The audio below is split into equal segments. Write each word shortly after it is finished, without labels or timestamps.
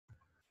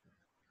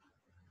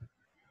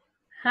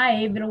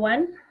Hi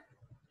everyone.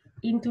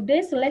 In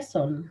today's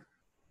lesson,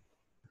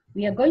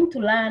 we are going to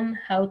learn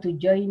how to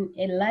join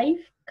a live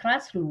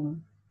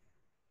classroom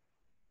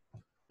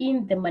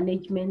in the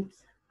management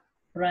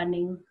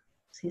running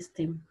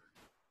system.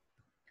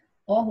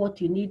 All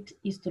what you need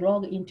is to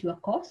log into your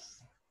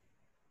course.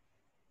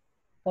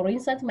 For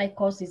instance, my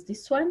course is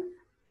this one,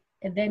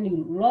 and then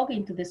you log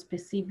into the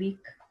specific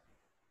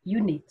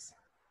unit,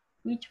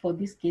 which for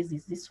this case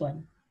is this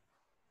one.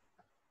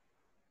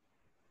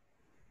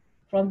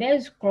 From there,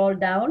 you scroll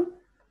down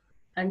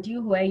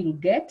until where you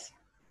get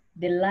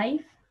the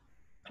live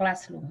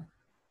classroom.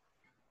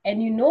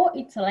 And you know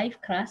it's a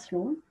live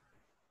classroom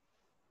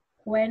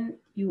when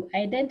you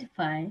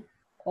identify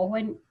or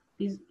when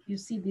you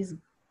see this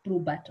blue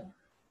button.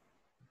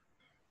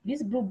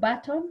 This blue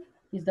button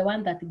is the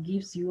one that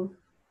gives you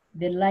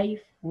the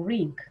live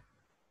link.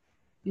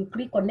 You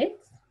click on it.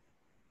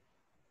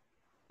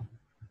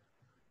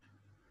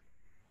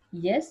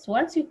 Yes,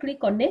 once you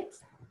click on it,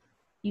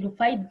 you'll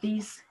find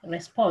this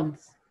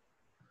response.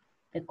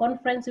 The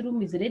conference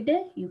room is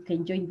ready. You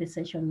can join the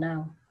session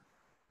now.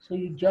 So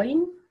you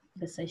join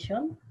the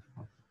session.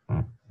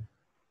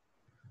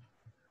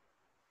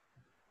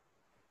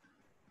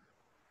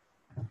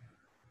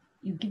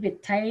 You give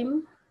it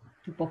time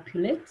to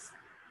populate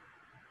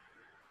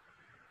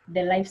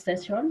the live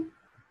session.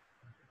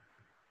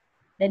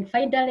 Then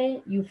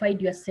finally, you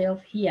find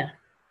yourself here.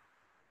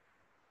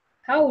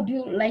 How would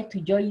you like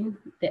to join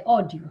the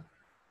audio?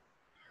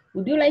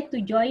 Would you like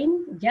to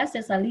join just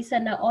as a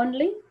listener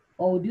only,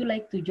 or would you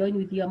like to join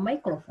with your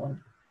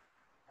microphone?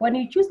 When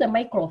you choose the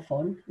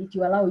microphone, it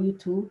will allow you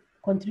to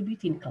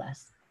contribute in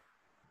class.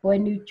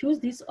 When you choose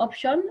this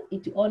option,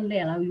 it will only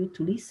allow you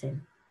to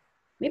listen.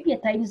 Maybe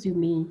at times you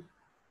may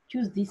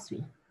choose this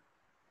way.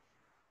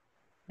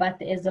 But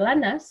as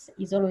learners,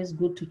 it's always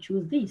good to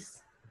choose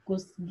this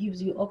because it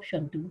gives you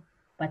option to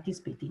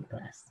participate in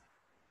class.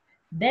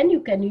 Then you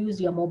can use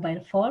your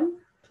mobile phone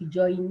to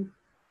join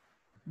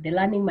the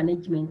learning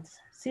management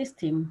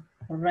system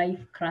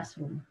live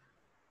classroom.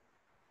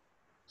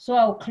 So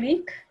I'll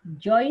click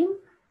join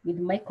with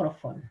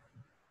microphone.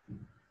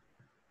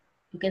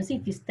 You can see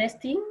it is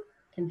testing,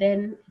 and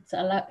then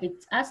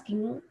it's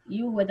asking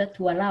you whether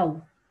to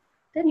allow.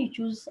 Then you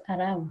choose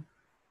allow.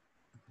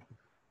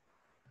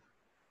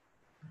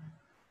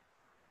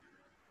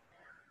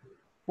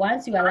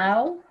 Once you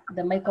allow,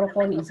 the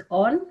microphone is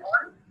on.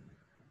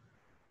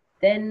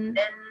 Then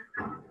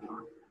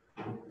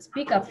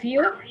speak a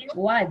few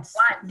words.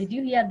 Did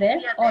you hear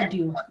the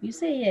audio? You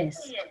say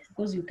yes,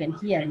 because you can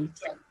hear it.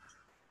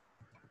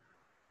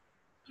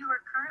 You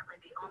are currently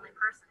the only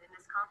person in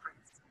this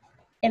conference.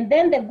 And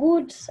then the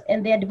good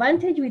and the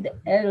advantage with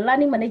a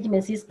learning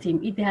management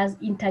system, it has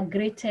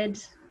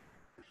integrated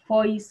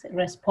voice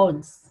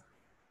response.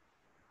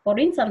 For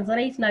instance,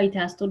 right now it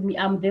has told me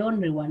I'm the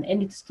only one,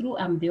 and it's true,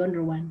 I'm the only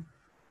one.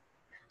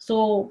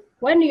 So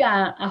when you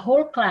are a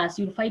whole class,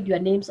 you'll find your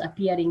names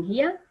appearing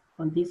here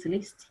on this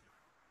list.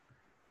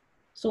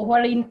 So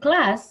while in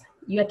class,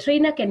 your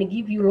trainer can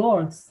give you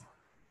roles.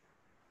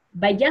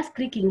 By just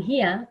clicking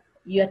here,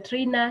 your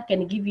trainer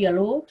can give you a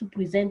role to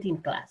present in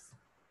class,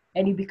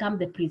 and you become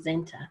the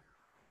presenter.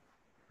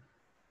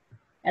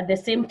 At the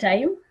same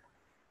time,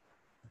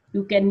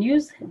 you can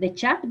use the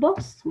chat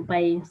box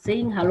by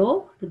saying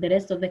hello to the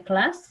rest of the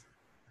class,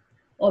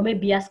 or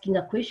maybe asking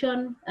a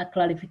question, a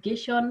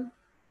clarification,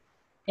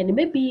 and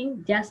maybe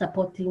just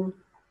supporting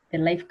the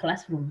live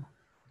classroom.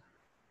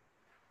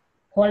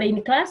 While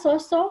in class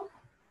also,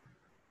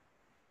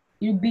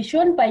 you'll be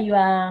shown by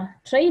your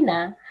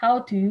trainer how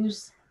to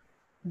use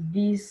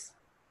these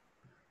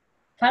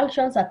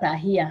functions that are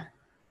here,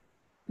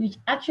 which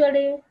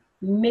actually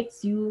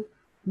makes you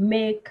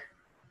make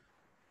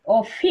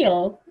or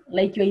feel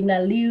like you're in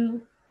a real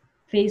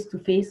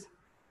face-to-face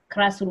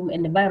classroom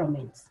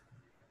environment.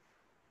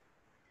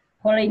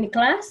 While in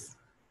class,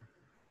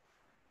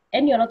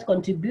 and you're not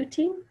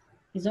contributing,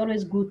 it's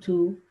always good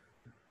to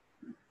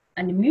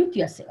unmute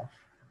yourself.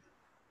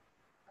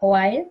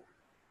 Why?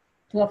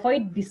 To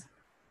avoid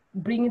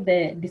bring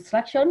the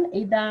distraction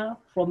either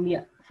from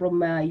your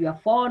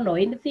phone or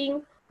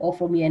anything, or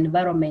from your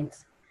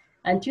environment,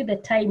 until the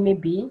time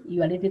maybe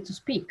you are ready to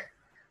speak.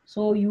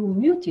 So you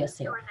mute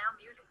yourself. You are now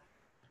muted.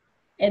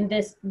 And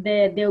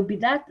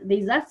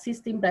there's that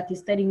system that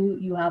is telling you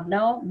you have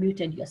now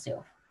muted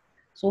yourself.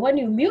 So when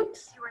you mute,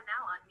 You are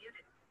now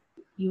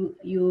unmuted.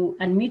 you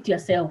unmute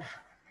yourself.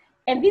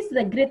 And this is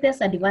the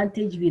greatest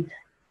advantage with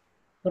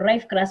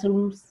live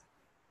classrooms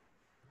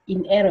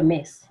in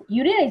LMS.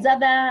 You realize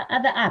other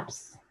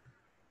apps,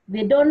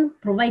 they don't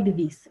provide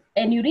this.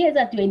 And you realize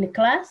that you're in a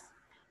class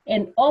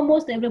and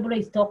almost everybody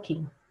is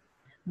talking.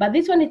 But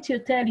this one, it will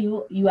tell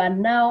you, you are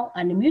now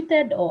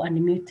unmuted or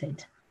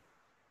unmuted.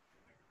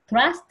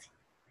 Trust,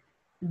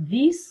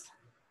 this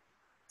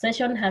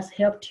session has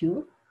helped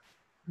you.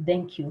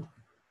 Thank you.